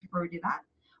before we do that,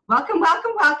 welcome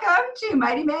to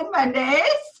Mighty Men Mondays.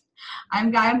 I'm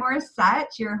Gaia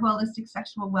Morissette, your holistic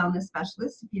sexual wellness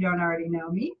specialist, if you don't already know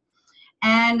me.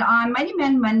 And on Mighty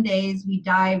Men Mondays, we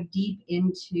dive deep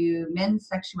into men's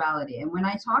sexuality. And when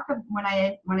I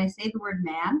say the word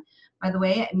man, by the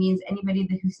way, it means anybody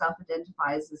who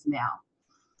self-identifies as male.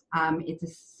 It's a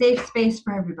safe space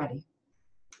for everybody.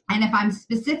 And if I'm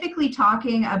specifically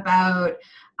talking about,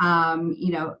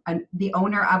 the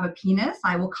owner of a penis,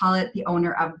 I will call it the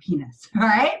owner of a penis. All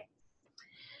right.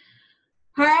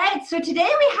 All right. So today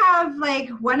we have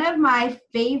one of my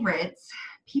favorites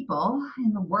people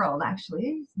in the world,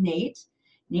 actually, Nate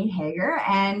Hager.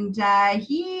 And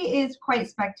he is quite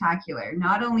spectacular.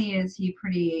 Not only is he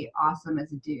pretty awesome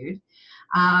as a dude,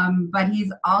 but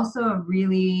he's also a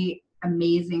really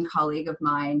amazing colleague of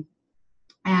mine.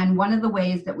 And one of the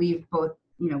ways that we both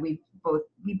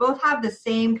have the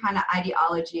same kind of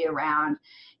ideology around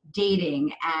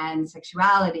dating and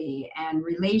sexuality and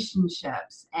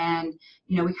relationships. And,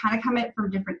 we kind of come at it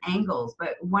from different angles.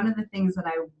 But one of the things that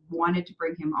I wanted to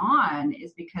bring him on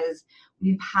is because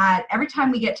every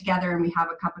time we get together and we have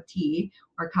a cup of tea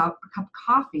or a cup of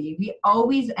coffee, we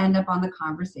always end up on the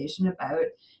conversation about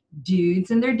dudes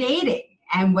and their dating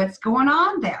and what's going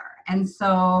on there. And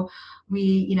so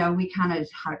we kind of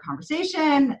had a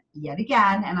conversation yet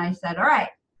again. And I said, all right,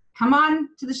 come on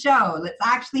to the show. Let's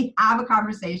actually have a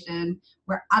conversation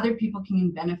where other people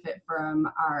can benefit from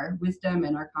our wisdom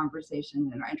and our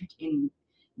conversation and our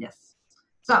entertainingness.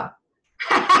 So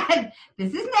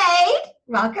this is Nate.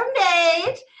 Welcome,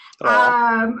 Nate.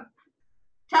 Tell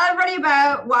everybody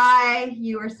about why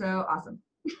you are so awesome.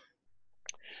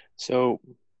 So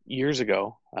years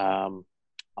ago,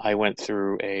 I went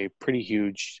through a pretty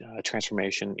huge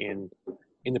transformation in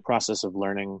the process of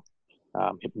learning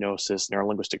hypnosis,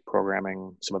 neurolinguistic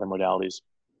programming, some other modalities.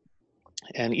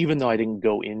 And even though I didn't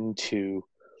go into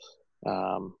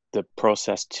the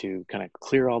process to kind of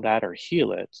clear all that or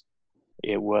heal it,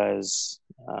 it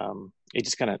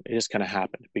just kind of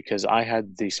happened because I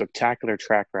had the spectacular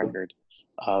track record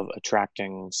of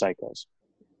attracting psychos.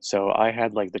 So I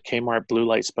had the Kmart blue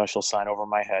light special sign over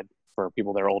my head, for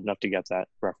people that are old enough to get that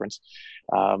reference,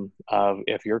 of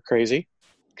if you're crazy,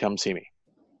 come see me.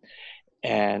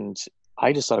 And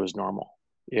I just thought it was normal.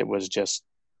 That's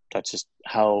just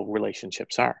how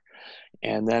relationships are.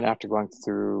 And then after going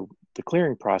through the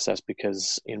clearing process,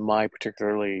 because in my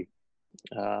particularly,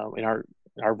 in our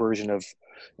version of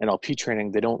NLP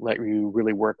training, they don't let you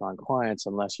really work on clients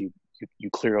unless you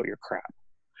clear out your crap.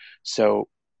 So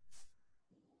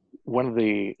one of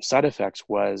the side effects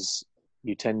was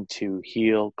you tend to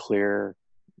heal, clear,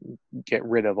 get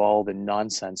rid of all the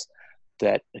nonsense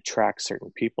that attracts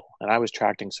certain people. And I was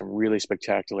attracting some really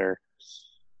spectacular,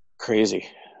 crazy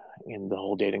in the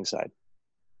whole dating side.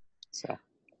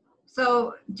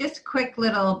 So just a quick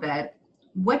little bit,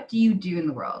 what do you do in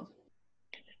the world?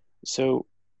 So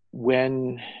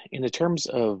in the terms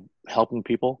of helping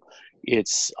people,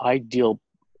 I deal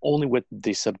only with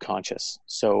the subconscious.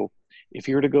 So if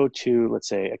you were to go to, let's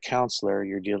say, a counselor,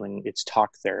 it's talk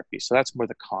therapy. So that's more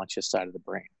the conscious side of the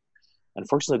brain.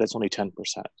 Unfortunately, that's only 10%.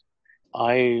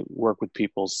 I work with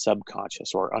people's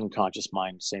subconscious or unconscious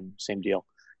mind, same deal.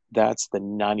 That's the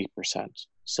 90%.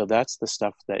 So that's the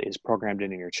stuff that is programmed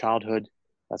into your childhood.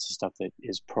 That's the stuff that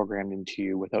is programmed into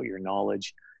you without your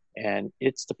knowledge. And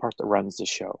it's the part that runs the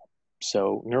show.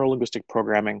 So neurolinguistic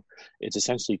programming, it's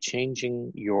essentially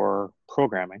changing your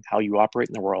programming, how you operate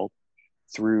in the world,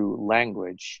 through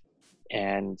language,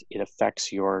 and it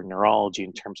affects your neurology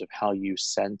in terms of how you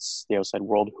sense the outside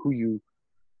world, who you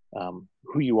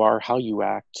are, how you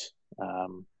act,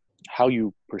 how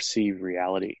you perceive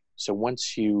reality. So when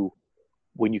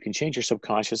you can change your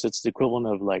subconscious, it's the equivalent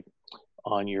of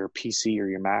on your PC or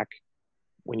your Mac,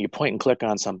 when you point and click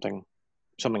on something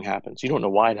happens. You don't know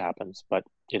why it happens, but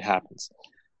it happens.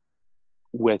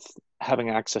 With having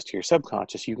access to your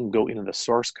subconscious, you can go into the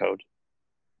source code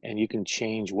and you can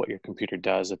change what your computer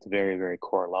does at the very, very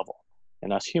core level.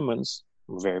 And us humans,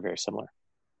 we're very, very similar.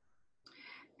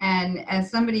 And as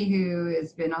somebody who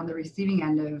has been on the receiving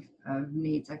end of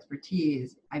Nate's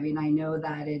expertise, I know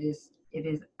that it has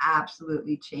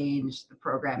absolutely changed the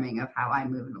programming of how I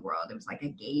move in the world. It was like a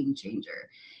game changer.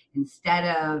 Instead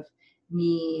of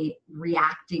me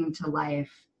reacting to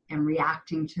life and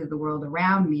reacting to the world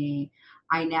around me,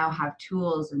 I now have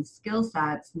tools and skill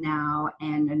sets now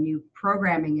and a new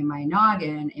programming in my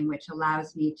noggin in which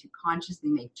allows me to consciously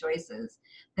make choices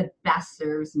that best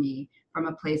serves me from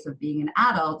a place of being an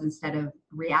adult instead of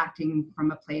reacting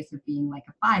from a place of being like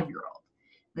a 5-year-old.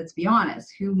 Let's be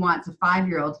honest, who wants a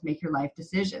 5-year-old to make your life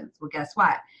decisions? Well, guess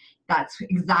what? That's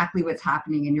exactly what's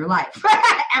happening in your life.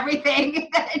 everything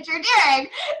that you're doing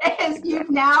is you've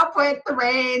now put the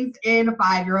reins in a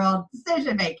 5-year-old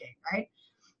decision making, right?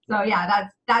 So yeah,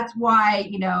 that's why,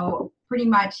 pretty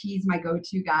much he's my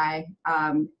go-to guy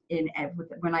when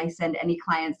I send any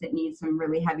clients that need some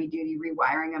really heavy-duty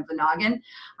rewiring of the noggin.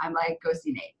 I'm like, go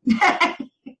see Nate.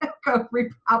 Help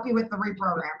you with the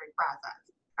reprogramming process.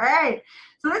 All right,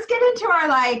 so let's get into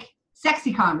our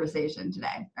sexy conversation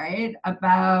today, right?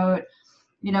 About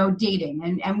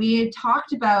dating, and we had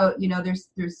talked about there's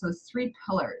those 3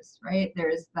 pillars, right?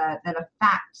 There's that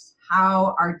affects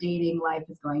how our dating life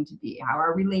is going to be, how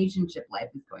our relationship life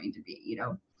is going to be,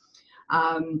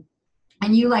 and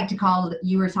you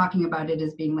were talking about it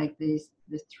as being like the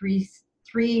three,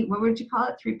 what would you call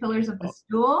it? 3 pillars of the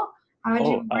stool. How would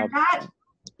you word that?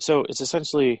 So it's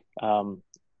essentially,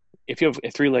 if you have a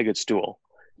 3-legged stool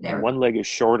and one leg is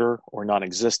shorter or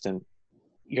non-existent,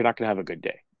 you're not going to have a good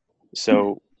day.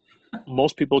 So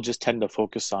most people just tend to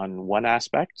focus on one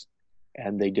aspect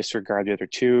and they disregard the other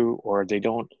 2, or they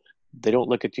don't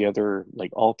look at the other,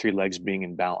 all 3 legs being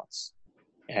in balance.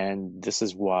 And this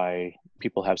is why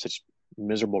people have such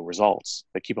miserable results.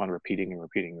 They keep on repeating and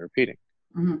repeating and repeating.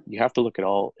 Mm-hmm. You have to look at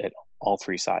all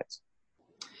 3 sides.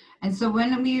 And so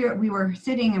when we were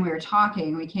sitting and we were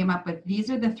talking, we came up with,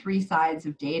 these are the 3 sides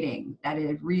of dating that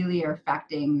really are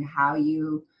affecting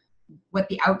what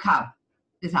the outcome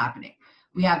is happening.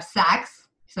 We have sex.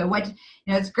 So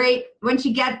it's great. Once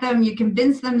you get them, you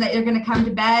convince them that you're going to come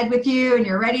to bed with you and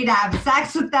you're ready to have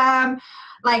sex with them.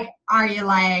 Are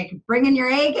you bringing your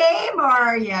A game, or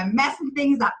are you messing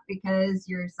things up because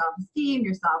your self-esteem,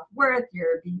 your self-worth,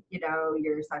 your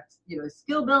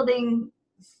skill building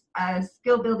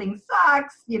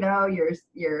sucks, your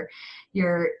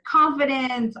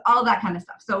confidence, all that kind of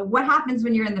stuff. So what happens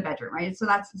when you're in the bedroom, right? So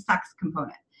that's the sex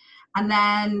component. And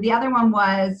then the other one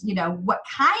was, what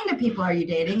kind of people are you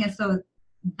dating? And so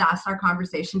that's our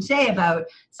conversation today about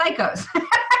psychos.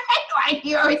 Why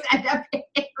you always end up in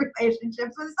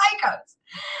relationships with psychos.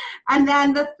 And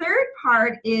then the third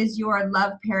part is your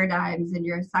love paradigms and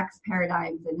your sex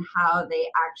paradigms and how they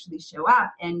actually show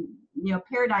up. And,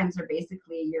 paradigms are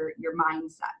basically your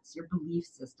mindsets, your belief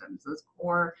systems, those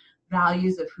core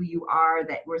values of who you are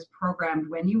that was programmed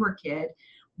when you were a kid,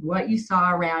 what you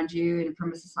saw around you and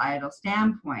from a societal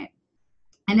standpoint.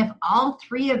 And if all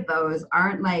 3 of those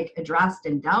aren't addressed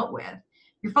and dealt with,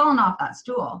 you're falling off that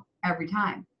stool every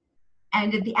time.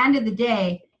 And at the end of the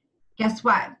day, guess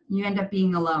what? You end up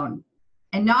being alone.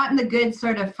 And not in the good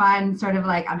sort of fun,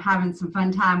 I'm having some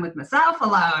fun time with myself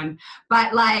alone,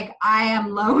 but I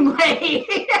am lonely,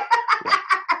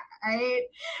 right?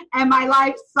 And my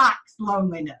life sucks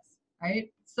loneliness,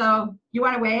 right? So you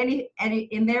want to weigh any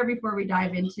in there before we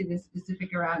dive into the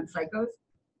specific around psychos?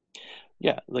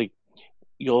 Yeah,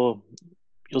 you'll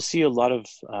see a lot of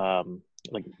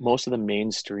most of the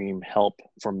mainstream help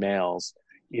for males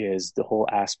is the whole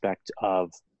aspect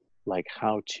of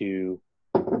how to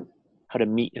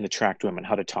meet and attract women,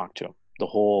 how to talk to them. The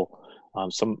whole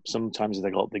sometimes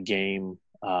they call it the game,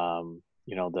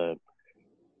 the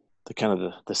kind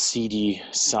of the seedy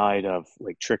side of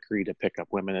trickery to pick up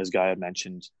women, as Gaia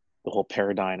mentioned, the whole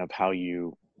paradigm of how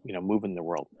you move in the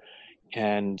world.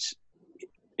 And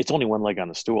it's only one leg on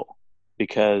the stool,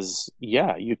 because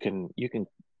you can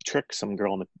trick some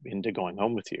girl into going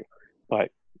home with you, but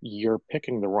you're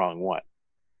picking the wrong one.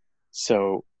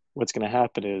 So what's going to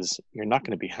happen is you're not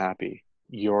going to be happy.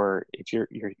 You're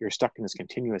stuck in this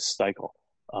continuous cycle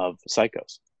of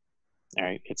psychos. All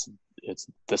right, it's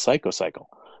the psycho cycle.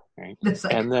 Right?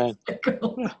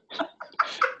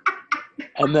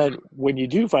 And then when you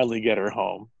do finally get her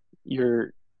home,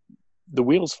 the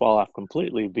wheels fall off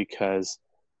completely, because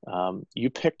you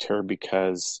picked her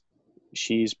because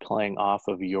she's playing off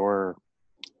of your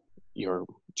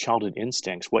childhood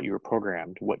instincts, what you were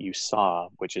programmed, what you saw,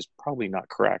 which is probably not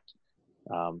correct.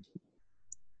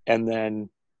 And then,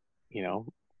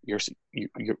 your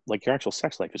actual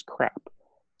sex life is crap.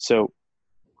 So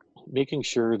making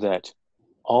sure that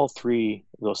all three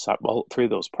of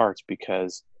those parts,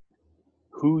 because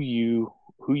who you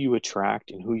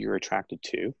attract and who you're attracted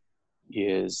to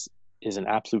is an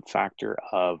absolute factor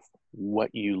of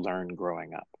what you learned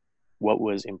growing up, what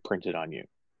was imprinted on you.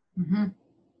 Mm-hmm.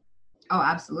 Oh,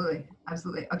 absolutely.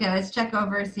 Absolutely. Okay, let's check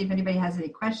over, see if anybody has any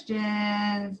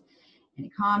questions, any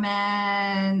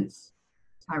comments,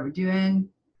 how we're doing.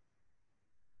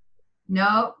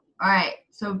 No? All right.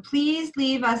 So please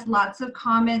leave us lots of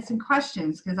comments and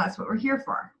questions, because that's what we're here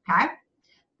for, okay?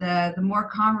 The more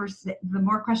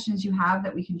questions you have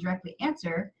that we can directly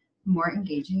answer, the more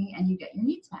engaging and you get your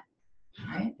needs met,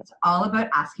 right? It's all about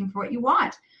asking for what you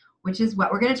want, which is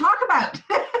what we're going to talk about.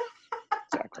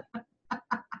 Exactly.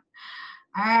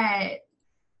 All right.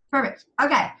 Perfect.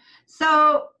 Okay.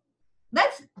 So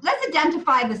let's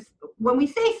identify this when we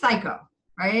say psycho,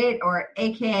 right? Or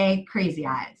AKA crazy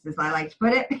eyes, as I like to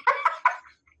put it.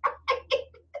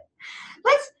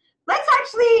 let's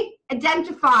actually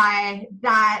identify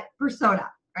that persona,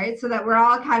 right? So that we're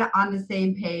all kind of on the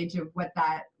same page of what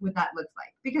that looks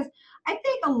like. Because I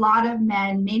think a lot of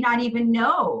men may not even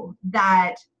know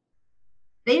that.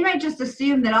 They might just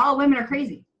assume that all women are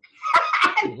crazy.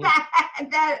 And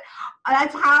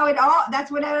that's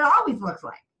what it always looks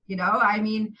like. You know, I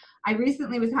mean, I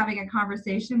recently was having a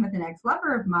conversation with an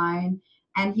ex-lover of mine,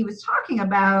 and he was talking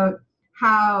about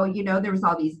how, you know, there was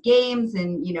all these games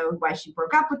and, you know, why she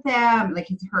broke up with him, like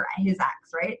his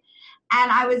ex, right?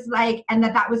 And I was like, and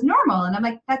that was normal. And I'm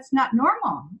like, that's not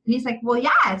normal. And he's like, well,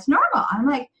 yeah, it's normal. I'm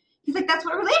like, he's like, that's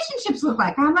what relationships look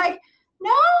like. I'm like,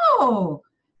 no.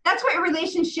 That's what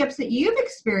relationships that you've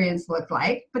experienced look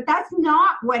like, but that's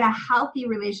not what a healthy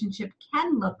relationship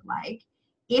can look like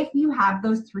if you have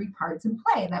those three parts in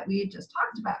play that we just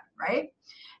talked about, right?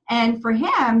 And for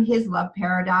him, his love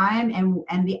paradigm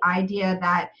and the idea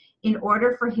that in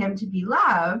order for him to be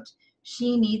loved,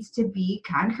 she needs to be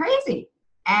kind of crazy.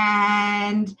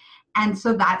 And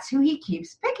so that's who he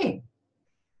keeps picking.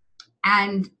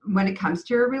 And when it comes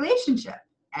to a relationship,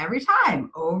 every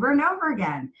time, over and over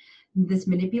again, this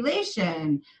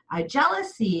manipulation,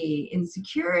 jealousy,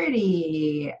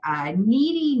 insecurity,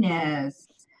 neediness.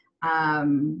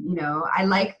 You know, I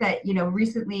like that, you know,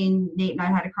 recently Nate and I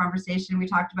had a conversation. We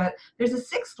talked about there's a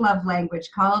sixth love language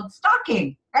called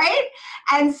stalking, right?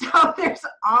 And so there's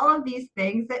all of these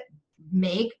things that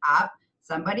make up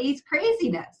somebody's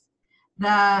craziness.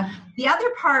 The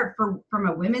other part from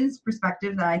a women's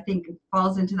perspective that I think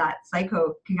falls into that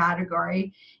psycho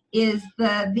category is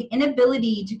the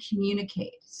inability to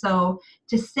communicate. So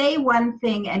to say one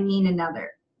thing and mean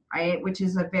another, right? Which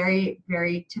is a very,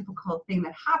 very typical thing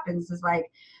that happens is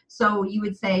like, so you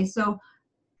would say, so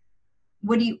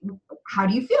how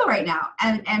do you feel right now?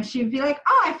 And she would be like,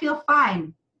 oh, I feel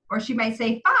fine. Or she might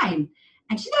say fine.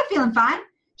 And she's not feeling fine.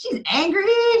 She's angry.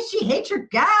 She hates your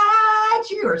guts.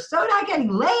 You are so not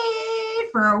getting laid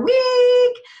for a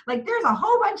week. Like there's a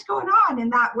whole bunch going on in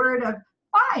that word of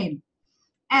fine.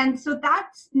 And so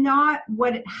that's not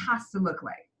what it has to look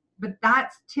like, but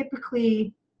that's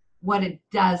typically what it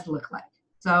does look like.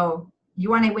 So you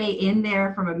want to weigh in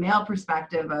there from a male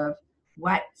perspective of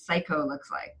what psycho looks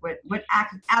like, what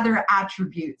other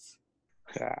attributes.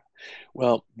 Yeah.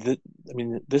 Well,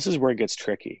 this is where it gets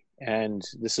tricky. And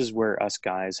this is where us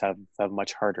guys have a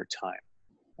much harder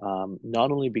time.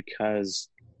 Not only because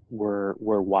we're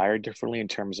wired differently in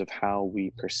terms of how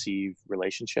we perceive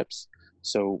relationships.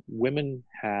 So women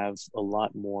have a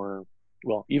lot more,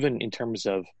 well, even in terms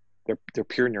of their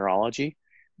pure neurology,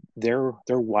 they're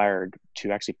wired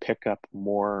to actually pick up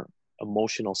more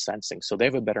emotional sensing. So they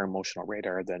have a better emotional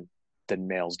radar than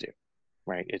males do,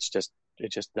 right? It's just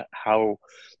how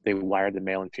they wire the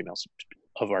male and females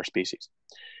of our species.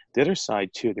 The other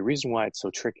side too, the reason why it's so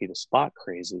tricky to spot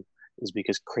crazy is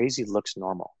because crazy looks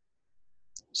normal.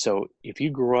 So if you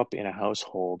grew up in a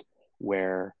household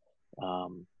where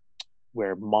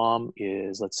mom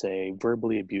is, let's say,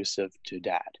 verbally abusive to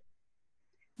dad,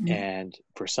 and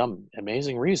for some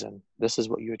amazing reason, this is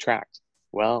what you attract.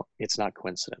 Well, it's not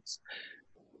coincidence.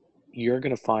 You're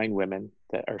going to find women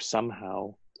that are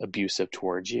somehow abusive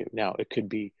towards you. Now, it could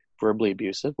be verbally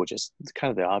abusive, which is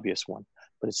kind of the obvious one,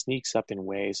 but it sneaks up in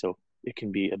ways. So it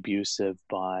can be abusive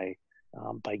by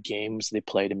games they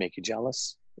play to make you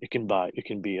jealous. It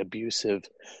can be abusive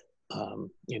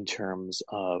in terms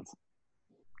of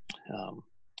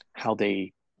how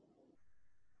they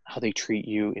treat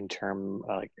you in terms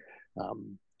like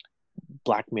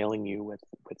blackmailing you with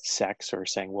sex, or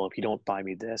saying, well, if you don't buy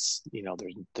me this, you know,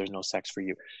 there's no sex for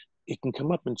you. It can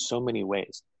come up in so many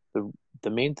ways. The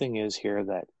main thing is here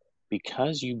that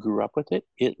because you grew up with it,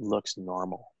 it looks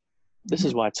normal. This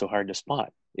is why it's so hard to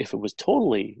spot. If it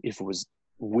was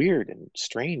weird and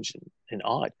strange and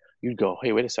odd, you'd go,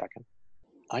 hey, wait a second,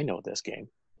 I know this game.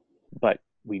 But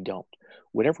we don't.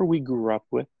 Whatever we grew up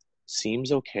with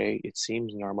seems okay, it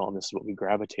seems normal, and this is what we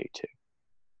gravitate to.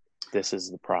 This is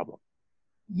the problem.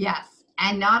 Yes.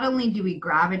 And not only do we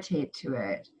gravitate to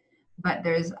it, but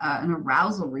there's an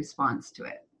arousal response to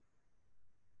it.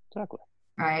 Exactly.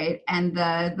 Right. And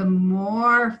the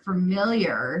more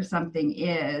familiar something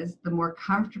is, the more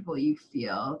comfortable you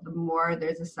feel, the more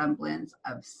there's a semblance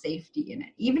of safety in it.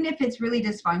 Even if it's really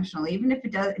dysfunctional, even if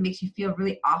it makes you feel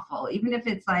really awful, even if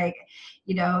it's like,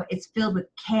 you know, it's filled with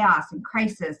chaos and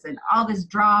crisis and all this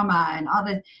drama and all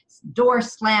the door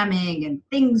slamming and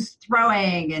things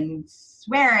throwing and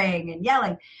swearing and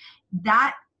yelling,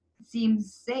 that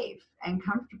seems safe and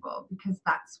comfortable because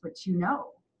that's what you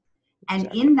know. And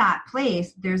Exactly. in that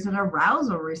place, there's an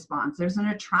arousal response. There's an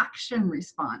attraction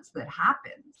response that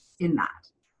happens in that.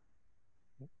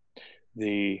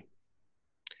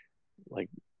 Like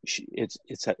it's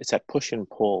that push and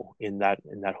pull in that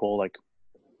whole like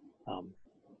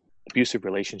abusive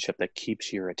relationship that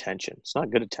keeps your attention. It's not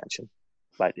good attention,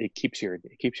 but it keeps your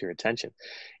attention.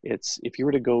 It's if you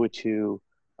were to go to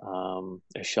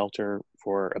a shelter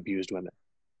for abused women,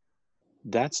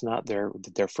 that's not their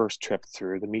first trip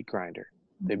through the meat grinder.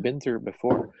 They've been through it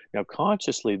before. Now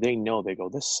consciously they know, they go,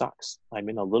 this sucks. I'm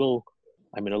in a little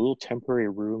temporary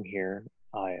room here.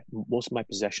 Most of my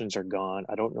possessions are gone.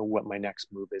 I don't know what my next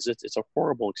move is. It's a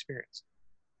horrible experience.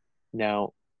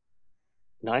 Now,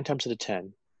 9 times out of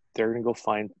 10, they're going to go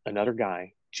find another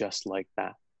guy just like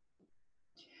that.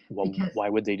 Well, why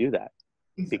would they do that?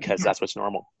 Because that's what's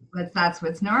normal. That's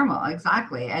what's normal,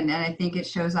 exactly. And I think it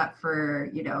shows up for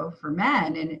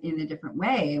men in a different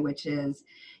way, which is,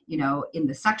 in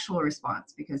the sexual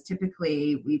response, because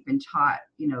typically we've been taught,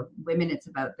 women, it's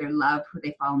about their love, who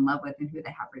they fall in love with and who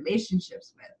they have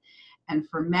relationships with. And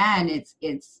for men,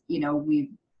 it's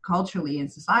we culturally and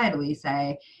societally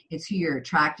say it's who you're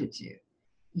attracted to,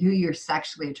 who you're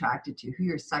sexually attracted to, who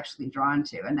you're sexually drawn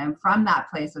to. And then from that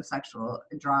place of sexual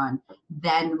drawn,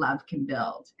 then love can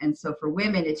build. And so for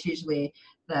women, it's usually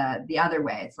the other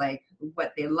way. It's like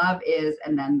what they love is,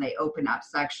 and then they open up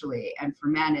sexually. And for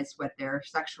men, it's what their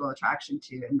sexual attraction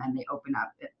to, and then they open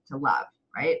up to love,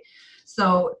 right?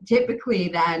 So typically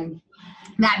then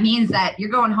that means that you're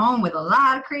going home with a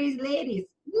lot of crazy ladies.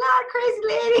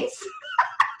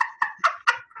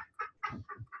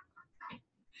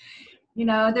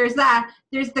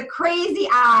 There's the crazy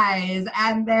eyes,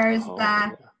 and there's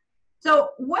that. So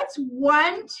what's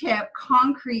one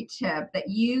concrete tip that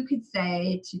you could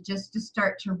say to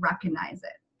start to recognize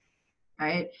it,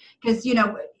 right? Because,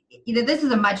 this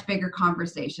is a much bigger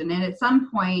conversation. And at some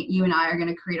point, you and I are going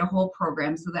to create a whole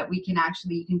program so that you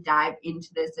can dive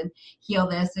into this and heal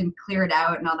this and clear it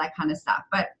out and all that kind of stuff.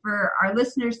 But for our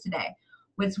listeners today,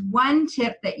 what's one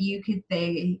tip that you could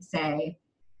say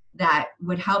that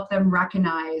would help them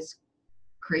recognize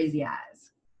crazy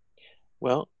eyes?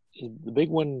 Well, the big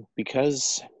one,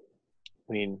 because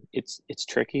it's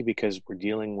tricky because we're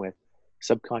dealing with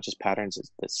subconscious patterns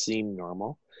that seem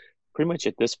normal. Pretty much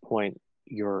at this point,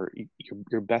 your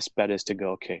best bet is to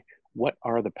go, okay, what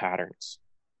are the patterns?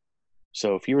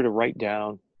 So if you were to write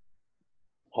down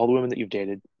all the women that you've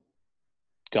dated,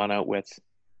 gone out with,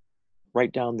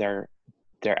 write down their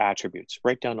attributes,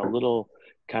 write down a little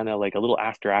kind of like a little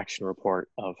after action report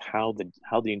of how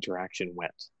the interaction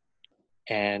went.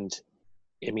 And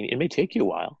it may take you a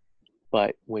while,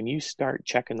 but when you start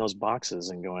checking those boxes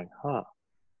and going,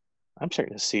 I'm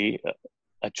starting to see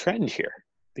a trend here,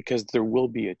 because there will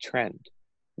be a trend.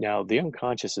 Now the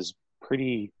unconscious is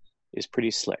pretty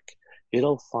slick.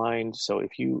 It'll find, so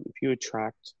if you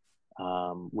attract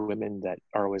women that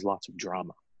are always lots of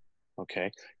drama,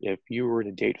 okay, if you were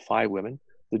to date 5 women,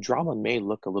 the drama may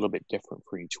look a little bit different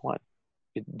for each one.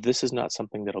 This is not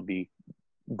something that'll be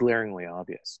glaringly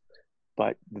obvious,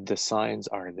 but the signs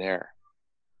are there.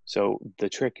 So the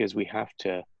trick is we have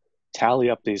to tally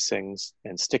up these things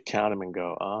and stick count them and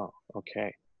go, oh,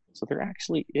 okay. So there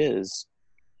actually is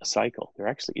a cycle. There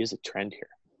actually is a trend here,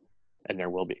 and there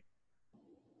will be.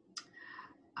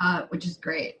 Which is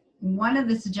great. One of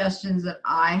the suggestions that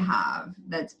I have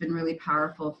that's been really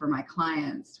powerful for my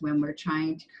clients when we're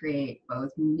trying to create both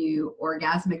new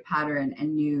orgasmic pattern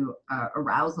and new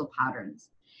arousal patterns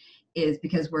is,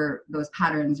 because those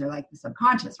patterns are like the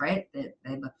subconscious, right? They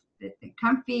look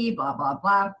comfy, blah, blah,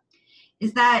 blah.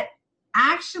 Is that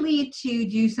actually to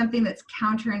do something that's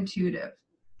counterintuitive.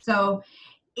 So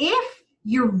if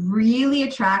you're really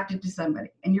attracted to somebody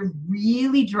and you're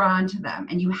really drawn to them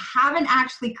and you haven't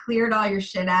actually cleared all your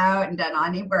shit out and done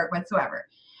any work whatsoever,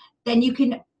 then you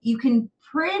can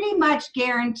pretty much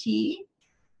guarantee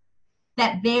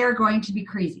that they're going to be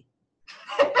crazy.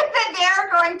 That they're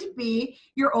going to be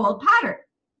your old pattern,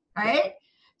 right?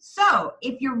 So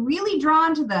if you're really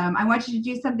drawn to them, I want you to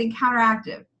do something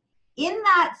counteractive. In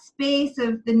that space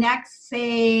of the next,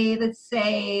 let's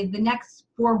say the next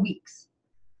 4 weeks,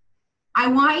 I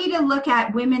want you to look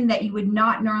at women that you would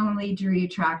not normally be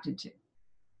attracted to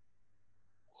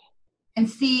and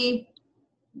see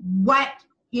what,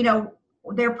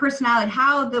 their personality,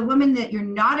 how the women that you're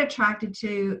not attracted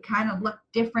to kind of look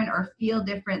different or feel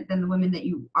different than the women that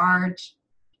you are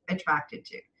attracted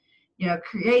to.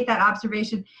 Create that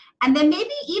observation, and then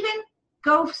maybe even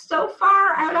go so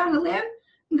far out on a limb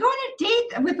and go on a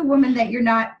date with a woman that you're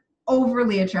not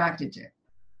overly attracted to.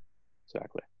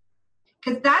 Exactly.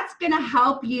 because that's going to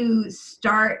help you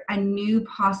start a new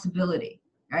possibility,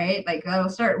 right? Like it'll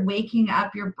start waking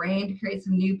up your brain to create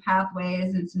some new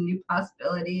pathways and some new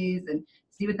possibilities and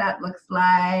see what that looks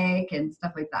like and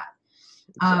stuff like that.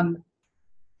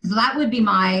 So that would be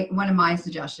one of my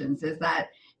suggestions, is that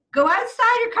go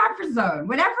outside your comfort zone.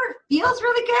 Whatever feels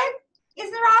really good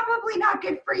is probably not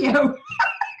good for you. Go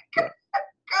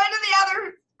to the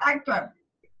other spectrum.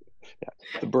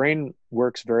 Yeah. The brain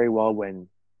works very well when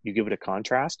you give it a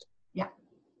contrast. Yeah.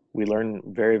 We learn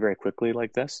very, very quickly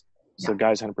like this. So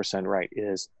Guy's 100% right,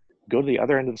 is go to the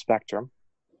other end of the spectrum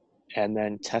and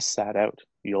then test that out.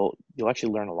 You'll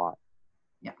actually learn a lot.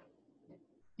 Yeah.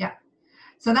 Yeah.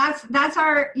 So that's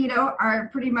our, our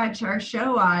pretty much our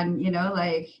show on,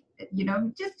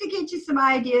 just to get you some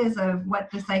ideas of what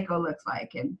the psycho looks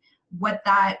like and what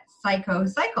that psycho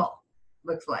cycle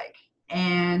looks like,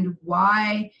 and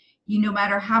why, no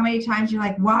matter how many times you're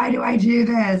like, why do I do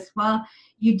this? Well,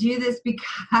 you do this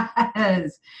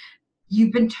because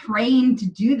you've been trained to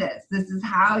do this. This is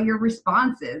how your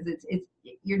response is. It's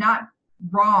you're not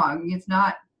wrong. It's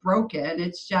not broken.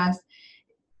 It's just,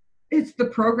 it's the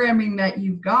programming that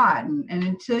you've gotten. And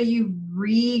until you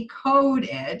recode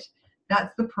it,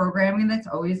 that's the programming that's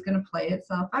always going to play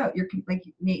itself out. Like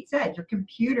Nate said, your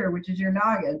computer, which is your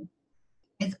noggin,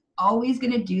 is always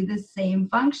going to do the same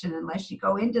function unless you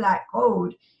go into that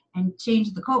code and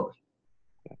change the code.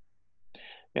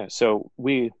 Yeah. So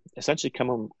we essentially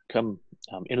come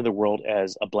into the world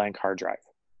as a blank hard drive.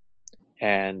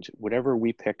 And whatever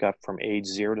we pick up from age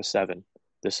 0 to 7,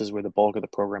 this is where the bulk of the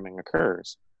programming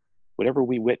occurs. Whatever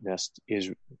we witnessed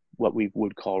is what we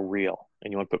would call real.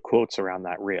 And you want to put quotes around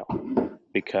that real,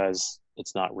 because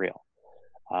it's not real.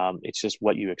 It's just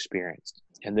what you experienced.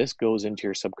 And this goes into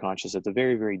your subconscious at the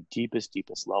very, very deepest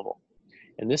level.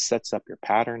 And this sets up your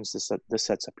patterns. This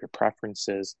sets up your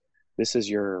preferences.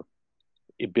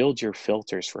 It builds your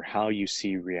filters for how you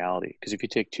see reality. Because if you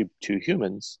take two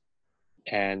humans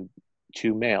and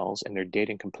two males and they're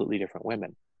dating completely different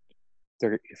women,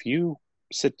 if you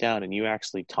sit down and you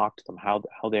actually talk to them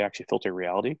how they actually filter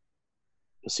reality,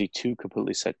 you'll see two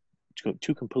completely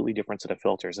different set of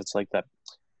filters. It's like that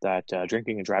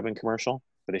drinking and driving commercial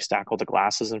where they stack all the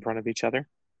glasses in front of each other.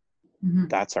 Mm-hmm.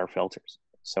 That's our filters.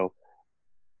 So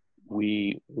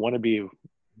we want to be,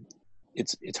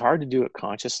 it's hard to do it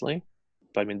consciously,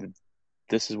 but I mean,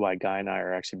 this is why Guy and I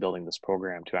are actually building this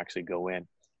program, to actually go in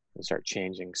and start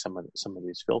changing some of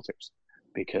these filters,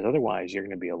 because otherwise you're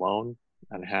going to be alone,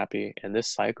 unhappy. And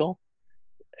this cycle,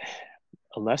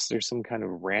 unless there's some kind of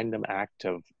random act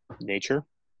of nature,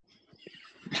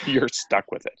 you're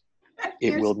stuck with it.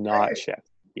 It will not shift.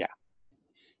 Yeah.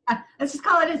 Let's just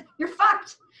call it as you're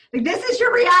fucked. Like, this is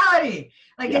your reality.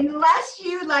 Like, unless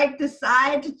you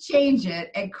decide to change it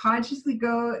and consciously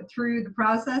go through the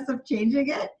process of changing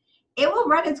it, it will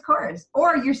run its course.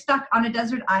 Or you're stuck on a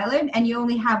desert island and you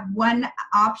only have one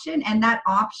option, and that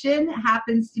option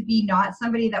happens to be not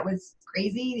somebody that was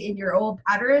crazy in your old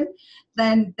pattern,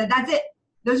 then that's it.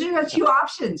 Those are your two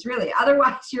options, really.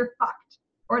 Otherwise, you're fucked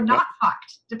or not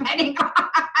fucked, depending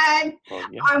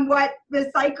on what the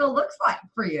cycle looks like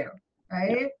for you,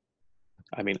 right? Yeah.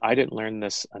 I mean, I didn't learn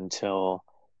this until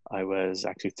I was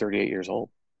actually 38 years old.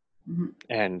 Mm-hmm.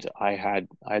 And I had,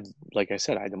 like I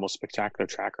said, I had the most spectacular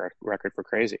track record for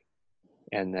crazy.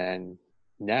 And then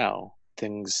now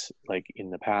things, like in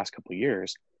the past couple of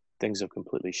years, things have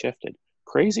completely shifted.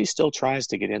 Crazy still tries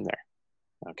to get in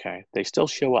there. Okay. They still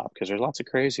show up because there's lots of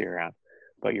crazy around,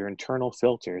 but your internal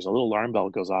filters, a little alarm bell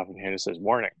goes off in here that says,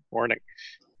 warning, warning.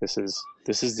 This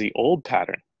is the old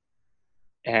pattern.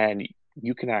 And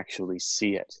you can actually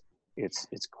see it. It's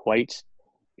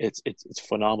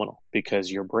phenomenal,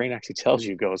 because your brain actually tells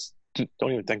you, goes,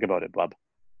 don't even think about it, bub.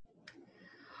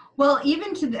 Well,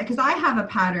 even because I have a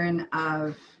pattern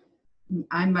of,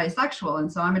 I'm bisexual,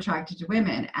 and so I'm attracted to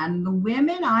women, and the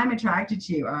women I'm attracted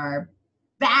to are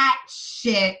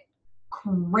batshit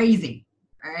crazy,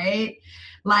 right?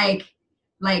 Like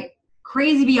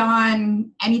crazy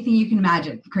beyond anything you can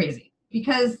imagine, crazy.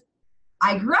 Because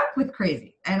I grew up with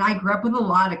crazy, and I grew up with a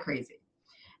lot of crazy.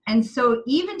 And so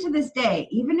even to this day,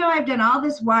 even though I've done all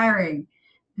this wiring,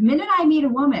 the minute I meet a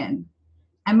woman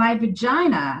and my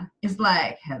vagina is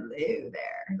like, hello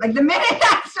there. Like, the minute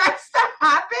that starts to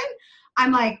happen,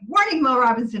 I'm like, warning, Will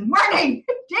Robinson, warning,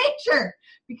 danger.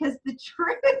 Because the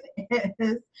truth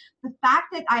is, the fact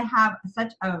that I have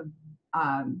such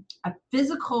a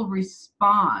physical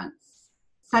response,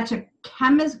 such a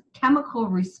chemical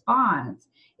response,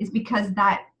 is because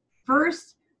that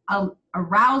first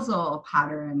arousal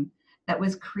pattern that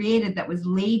was created, that was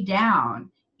laid down,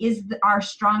 is our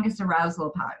strongest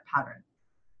arousal pattern.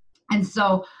 And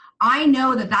so I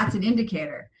know that that's an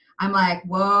indicator. I'm like,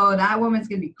 whoa, that woman's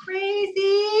going to be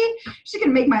crazy. She's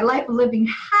going to make my life a living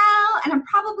hell. And I'm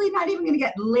probably not even going to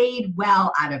get laid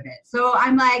well out of it. So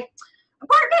I'm like,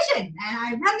 abort mission. And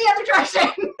I run the other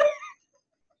direction.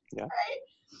 Yeah. Right?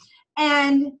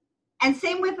 And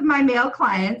same with my male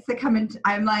clients that come in.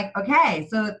 I'm like, okay,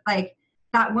 so like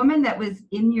that woman that was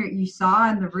you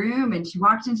saw in the room, and she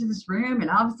walked into this room,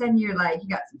 and all of a sudden you're like, you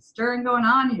got some stirring going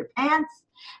on in your pants,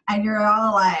 and you're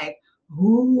all like,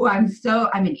 ooh, I'm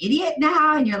an idiot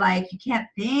now. And you're like, you can't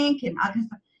think and all this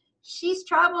stuff. She's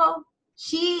trouble.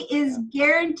 She is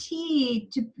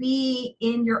guaranteed to be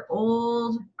in your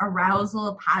old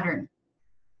arousal pattern.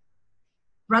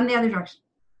 Run the other direction.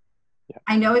 Yeah.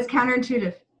 I know it's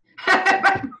counterintuitive.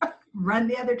 Run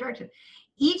the other direction.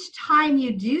 Each time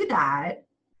you do that,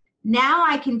 now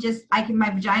my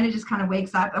vagina just kind of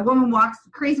wakes up.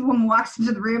 Crazy woman walks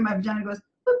into the room, my vagina goes,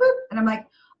 boop, boop, and I'm like,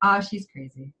 oh, she's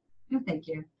crazy. No, thank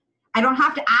you. I don't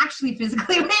have to actually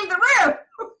physically leave the room,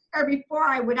 or before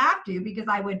I would have to, because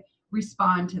I would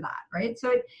respond to that, right?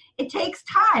 So it takes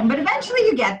time, but eventually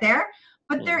you get there.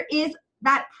 But there is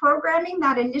that programming,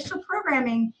 that initial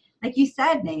programming, like you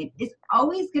said, Nate, is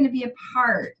always going to be a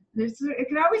part. It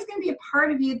can always going to be a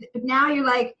part of you. But now you're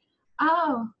like,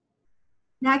 oh,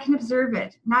 now I can observe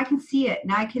it. Now I can see it.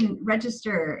 Now I can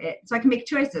register it, so I can make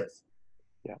choices.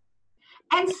 Yeah.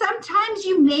 And sometimes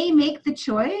you may make the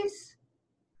choice,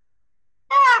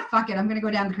 fuck it, I'm going to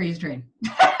go down the crazy train.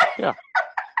 Yeah.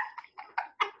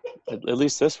 At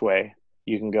least this way,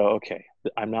 you can go, okay,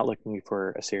 I'm not looking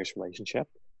for a serious relationship.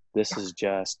 This is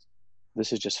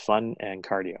just fun and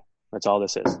cardio. That's all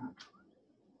this is.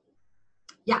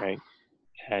 Yeah. Right?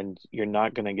 And you're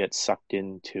not going to get sucked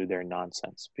into their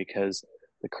nonsense, because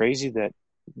the crazy that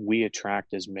we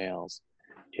attract as males,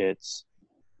 it's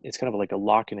kind of like a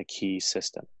lock and a key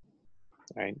system,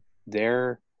 right?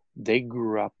 They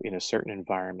grew up in a certain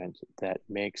environment that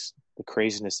makes the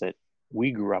craziness that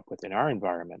we grew up with in our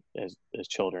environment as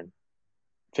children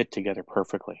fit together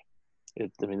perfectly.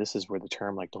 This is where the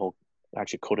term, like the whole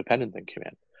actually codependent thing came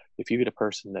in. If you get a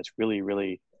person that's really,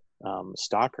 really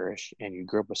stalkerish, and you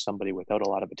grew up with somebody without a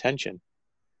lot of attention,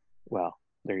 well,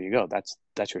 there you go. That's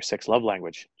your sixth love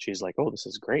language. She's like, oh, this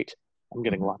is great. I'm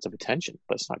getting lots of attention,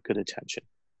 but it's not good attention.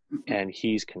 And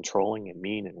he's controlling and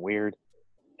mean and weird.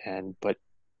 But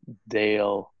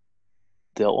they'll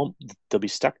be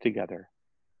stuck together,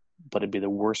 but it'd be the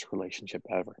worst relationship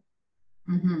ever.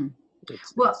 Mm-hmm.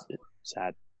 It's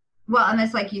sad. Well, and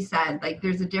it's like you said, like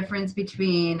there's a difference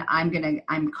between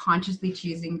I'm consciously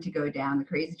choosing to go down the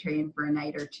crazy train for a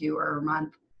night or two or a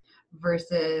month,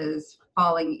 versus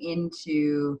falling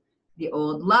into the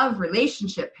old love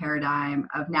relationship paradigm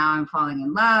of now I'm falling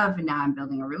in love, and now I'm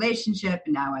building a relationship,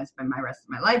 and now I spend my rest of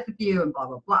my life with you, and blah,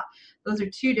 blah, blah. Those are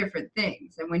two different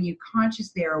things. And when you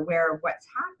consciously are aware of what's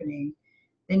happening,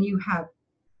 then you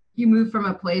move from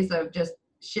a place of just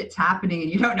shit's happening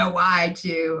and you don't know why,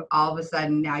 to all of a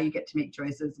sudden now you get to make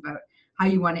choices about how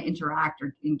you want to interact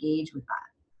or engage with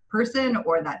that person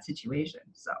or that situation.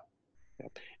 So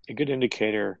a good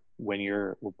indicator when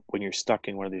you're stuck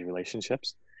in one of these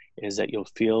relationships is that you'll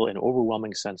feel an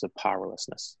overwhelming sense of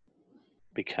powerlessness,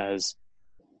 because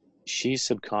she's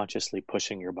subconsciously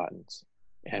pushing your buttons.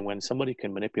 And when somebody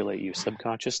can manipulate you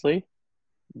subconsciously,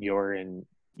 you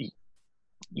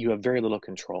have very little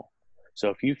control. So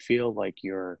if you feel like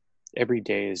your every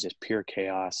day is just pure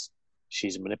chaos,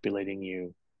 she's manipulating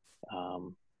you,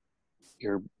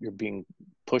 you're being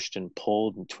pushed and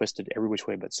pulled and twisted every which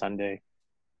way but Sunday,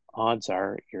 odds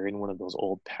are you're in one of those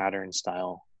old pattern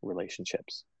style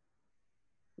relationships.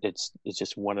 It's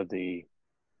just one of the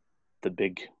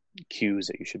big cues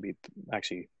that you should be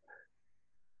actually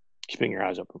keeping your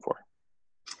eyes open for.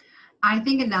 I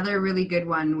think another really good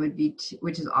one would be,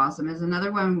 which is awesome, is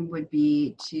another one would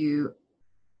be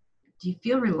do you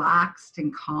feel relaxed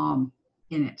and calm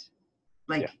in it?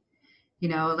 Like,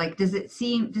 like, does it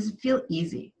feel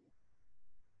easy?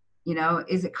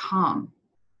 Is it calm?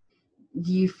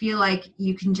 Do you feel like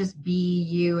you can just be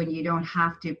you and you don't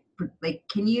have to, like,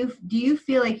 do you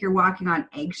feel like you're walking on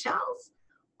eggshells,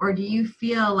 or do you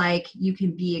feel like you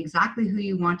can be exactly who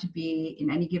you want to be in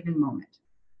any given moment?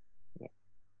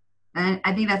 And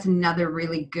I think that's another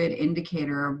really good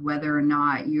indicator of whether or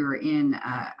not you're in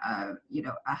a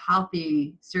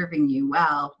healthy, serving you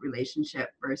well relationship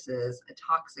versus a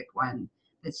toxic one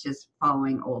that's just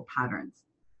following old patterns.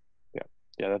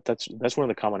 Yeah, that's one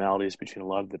of the commonalities between a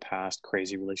lot of the past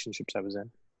crazy relationships I was in.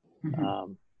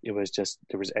 Mm-hmm. It was just,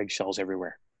 there was eggshells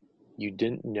everywhere. You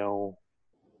didn't know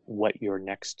what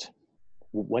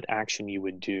action you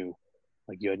would do.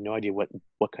 Like, you had no idea what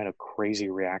kind of crazy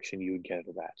reaction you would get out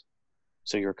of that.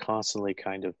 So you're constantly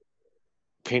kind of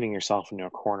painting yourself into a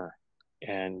corner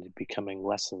and becoming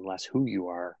less and less who you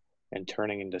are and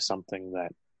turning into something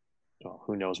that, well,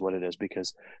 who knows what it is,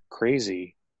 because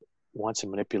crazy wants to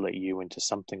manipulate you into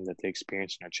something that they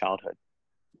experienced in their childhood.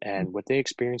 And what they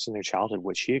experienced in their childhood,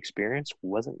 what she experienced,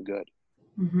 wasn't good.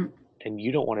 Mm-hmm. And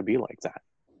you don't want to be like that.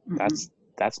 Mm-mm.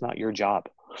 That's not your job.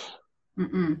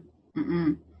 Mm-mm.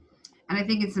 Mm-mm. And I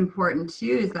think it's important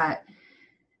too, is that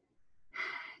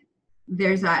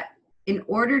there's that, in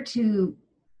order to,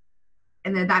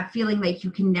 and then that feeling like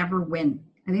you can never win.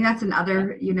 I think that's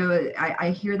another, I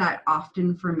hear that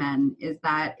often for men, is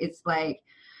that it's like,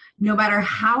 no matter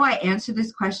how I answer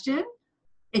this question,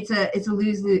 it's a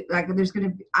lose-lose. Like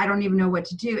I don't even know what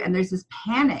to do. And there's this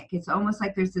panic. It's almost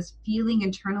like there's this feeling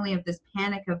internally of this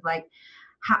panic of like,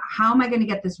 how am I going to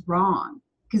get this wrong?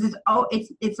 Because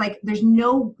it's like there's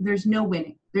no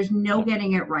winning. There's no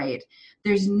getting it right.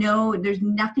 There's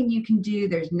nothing you can do.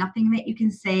 There's nothing that you can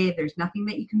say. There's nothing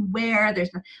that you can wear.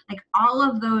 There's like all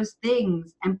of those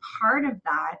things. And part of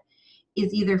that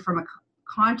is either from a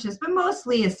conscious, but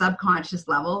mostly a subconscious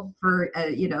level for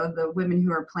the women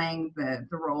who are playing the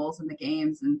roles and the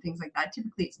games and things like that.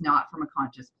 Typically, it's not from a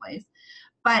conscious place.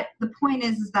 But the point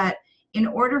is that in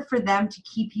order for them to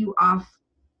keep you off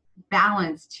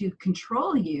balance, to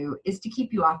control you, is to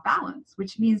keep you off balance,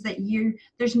 which means that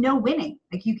there's no winning.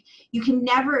 Like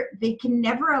they can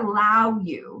never allow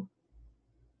you,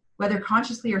 whether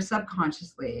consciously or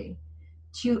subconsciously,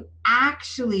 to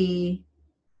actually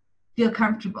feel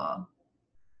comfortable.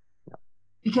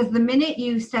 Because the minute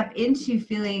you step into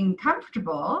feeling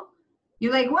comfortable,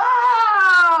 you're like,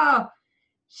 whoa,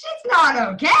 she's not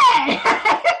okay.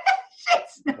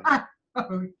 She's not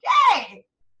okay,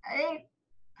 right?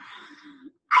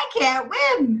 I can't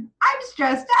win. I'm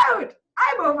stressed out.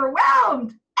 I'm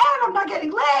overwhelmed. And I'm not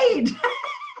getting laid.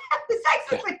 The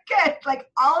sex isn't good. Like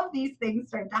all of these things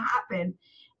start to happen.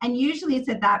 And usually it's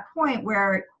at that point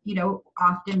where,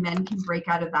 often men can break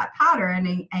out of that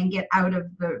pattern and get out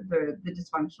of the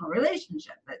dysfunctional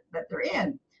relationship that they're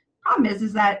in. Problem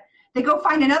is that they go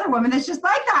find another woman that's just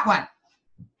like that one.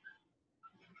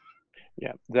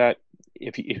 Yeah, that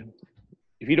if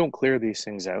you don't clear these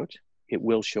things out, it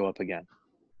will show up again.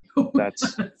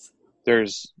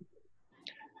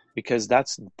 Because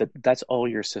that's all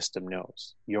your system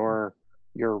knows. Your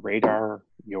radar,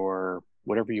 your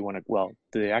whatever you want to, well,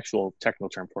 the actual technical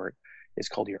term for it is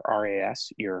called your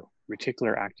RAS, your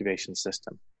reticular activation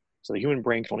system. So the human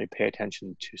brain can only pay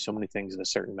attention to so many things in a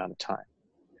certain amount of time.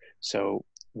 So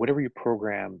whatever you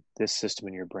program this system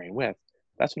in your brain with,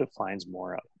 that's what it finds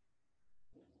more of.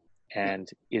 And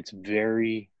it's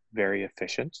very, very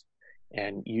efficient.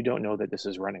 And you don't know that this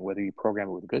is running, whether you program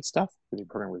it with good stuff, whether you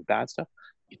program it with bad stuff,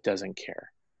 it doesn't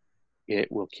care.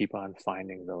 It will keep on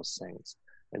finding those things.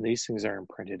 And these things are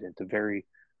imprinted into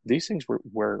these things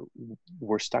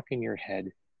were stuck in your head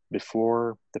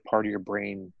before the part of your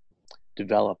brain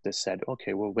developed that said,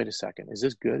 okay, well, wait a second. Is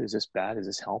this good? Is this bad? Is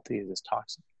this healthy? Is this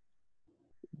toxic?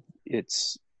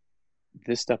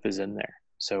 This stuff is in there.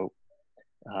 So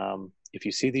if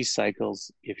you see these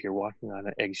cycles, if you're walking on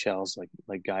eggshells,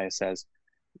 like Gaia says,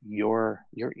 you're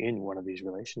in one of these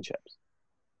relationships.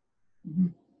 Mm-hmm.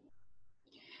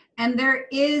 And there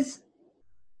is,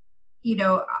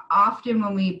 often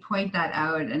when we point that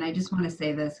out, and I just want to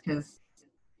say this because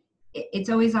it's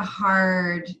always a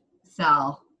hard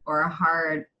sell or a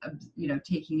hard,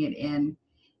 taking it in,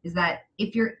 is that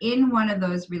if you're in one of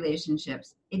those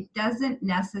relationships, it doesn't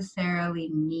necessarily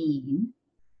mean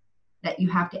that you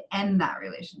have to end that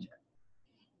relationship.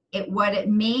 What it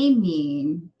may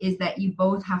mean is that you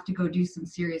both have to go do some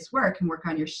serious work and work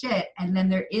on your shit. And then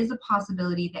there is a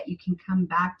possibility that you can come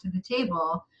back to the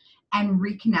table and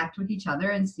reconnect with each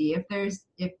other and see if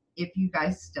you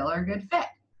guys still are a good fit.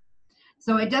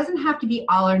 So it doesn't have to be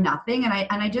all or nothing. And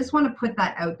I just want to put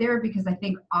that out there because I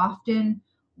think often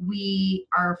we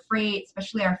are afraid,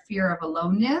 especially our fear of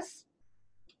aloneness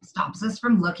stops us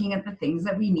from looking at the things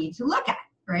that we need to look at.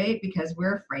 Right? Because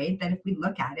we're afraid that if we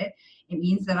look at it, it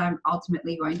means that I'm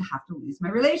ultimately going to have to lose my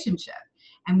relationship.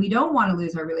 And we don't want to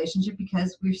lose our relationship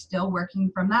because we're still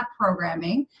working from that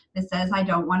programming that says, I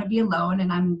don't want to be alone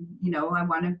and I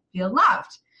want to feel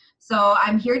loved. So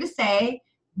I'm here to say,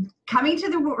 coming to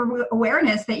the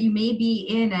awareness that you may be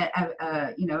in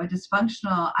a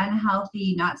dysfunctional,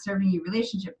 unhealthy, not serving you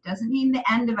relationship doesn't mean the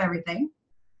end of everything.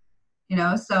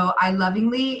 So I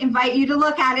lovingly invite you to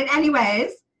look at it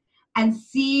anyways. And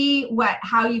see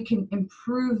how you can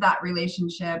improve that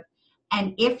relationship.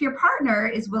 And if your partner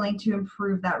is willing to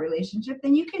improve that relationship,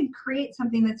 then you can create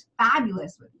something that's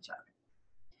fabulous with each other.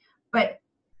 But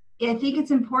I think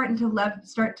it's important to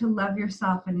start to love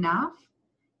yourself enough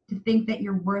to think that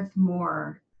you're worth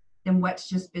more than what's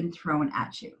just been thrown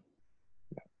at you.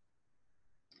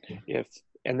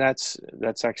 And that's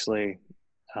actually,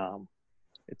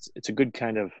 it's a good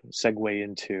kind of segue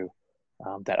into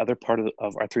that other part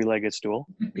of our three-legged stool,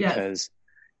 because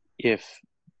if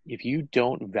you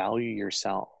don't value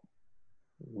yourself,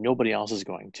 nobody else is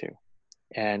going to.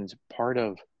 And part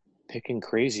of picking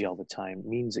crazy all the time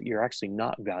means that you're actually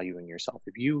not valuing yourself.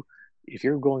 If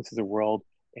you're going through the world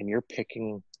and you're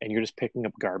just picking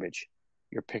up garbage,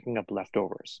 you're picking up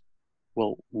leftovers.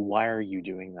 Well, why are you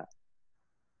doing that?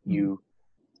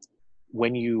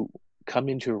 When you come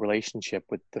into a relationship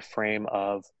with the frame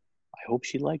of, I hope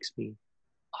she likes me,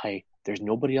 there's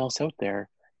nobody else out there,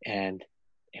 and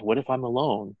what if I'm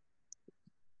alone?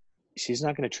 She's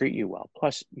not going to treat you well.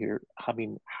 Plus,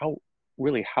 how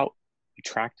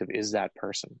attractive is that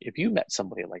person? If you met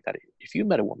somebody like that, if you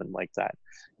met a woman like that,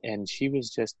 and she was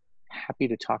just happy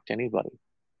to talk to anybody,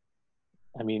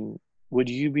 I mean, would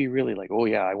you be really like, oh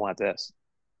yeah, I want this?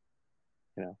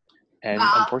 And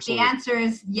well, unfortunately, the answer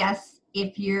is yes,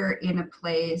 if you're in a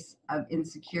place of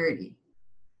insecurity.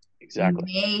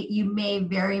 Exactly. You may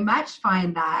very much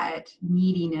find that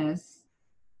neediness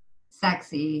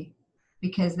sexy,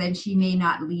 because then she may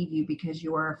not leave you because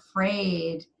you're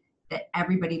afraid that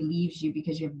everybody leaves you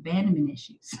because you have abandonment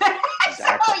issues.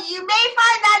 Exactly. So you may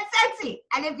find that sexy,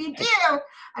 and if you do,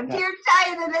 I'm here to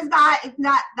tell you that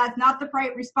that's not the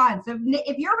right response. So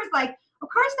if yours was like, of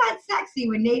course that's sexy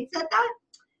when Nate said that,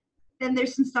 then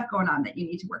there's some stuff going on that you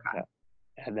need to work on. Yeah.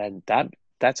 And then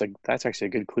that's actually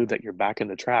a good clue that you're back in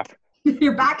the trap.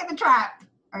 You're back in the trap.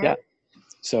 Right? Yeah.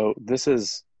 So this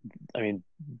is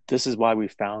why we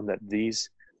found that these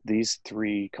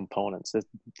three components,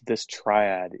 this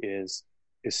triad is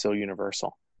so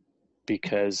universal,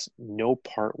 because no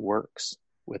part works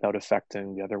without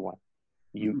affecting the other one.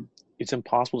 It's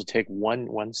impossible to take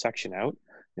one section out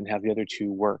and have the other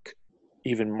two work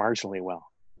even marginally well.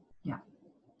 Yeah.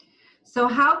 So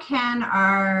how can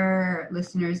our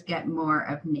listeners get more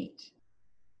of Nate?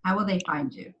 How will they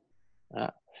find you?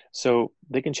 So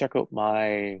they can check out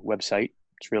my website.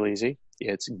 It's real easy.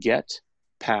 It's Get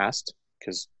Past,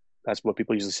 because that's what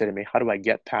people usually say to me. How do I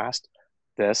get past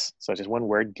this? So it's just one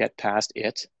word,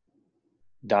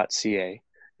 getpastit.ca.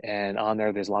 And on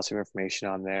there's lots of information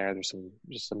on there. There's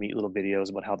just some neat little videos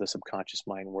about how the subconscious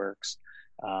mind works.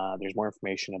 There's more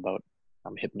information about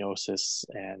hypnosis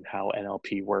and how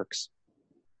NLP works.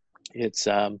 It's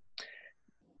I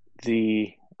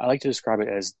like to describe it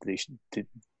as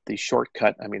the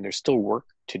shortcut. I mean, there's still work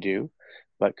to do,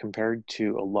 but compared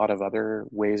to a lot of other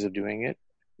ways of doing it,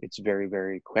 it's very,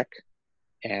 very quick,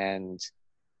 and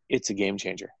it's a game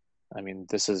changer. I mean,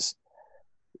 this is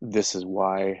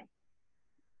why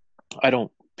I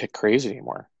don't pick crazy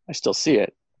anymore. I still see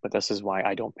it, but this is why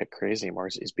I don't pick crazy anymore,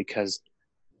 is because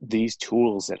these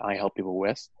tools that I help people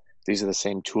with, these are the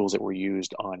same tools that were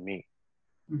used on me.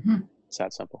 Mm-hmm. It's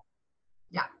that simple.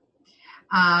 Yeah.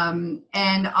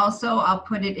 And also I'll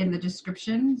put it in the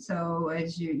description. So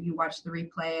as you watch the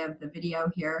replay of the video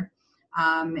here,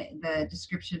 the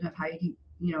description of how you can,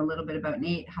 a little bit about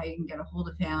Nate, how you can get a hold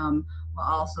of him will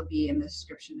also be in the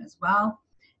description as well.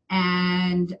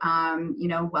 And,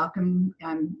 welcome.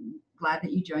 I'm glad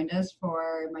that you joined us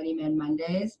for Mighty Men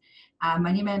Mondays.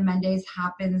 Mighty Men Mondays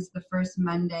happens the first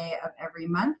Monday of every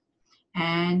month.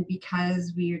 And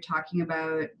because we are talking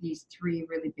about these three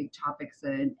really big topics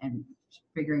and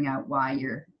figuring out why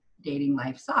your dating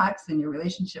life sucks and your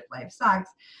relationship life sucks.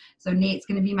 So Nate's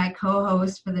going to be my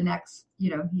co-host for the next, he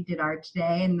did our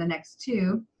today and the next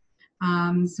two.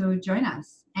 So join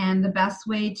us. And the best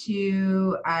way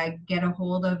to get a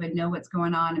hold of and know what's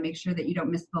going on and make sure that you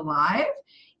don't miss the live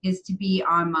is to be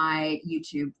on my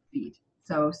YouTube feed.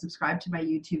 So subscribe to my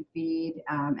YouTube feed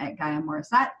at Gaia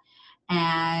Morissette.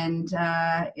 And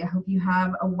I hope you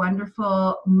have a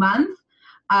wonderful month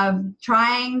of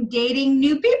dating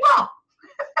new people.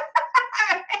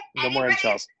 No more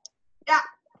incels. Yeah,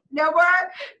 no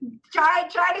more. Try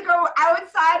to go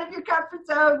outside of your comfort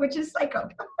zone, which is psycho.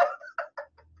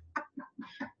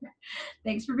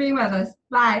 Thanks for being with us.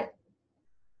 Bye.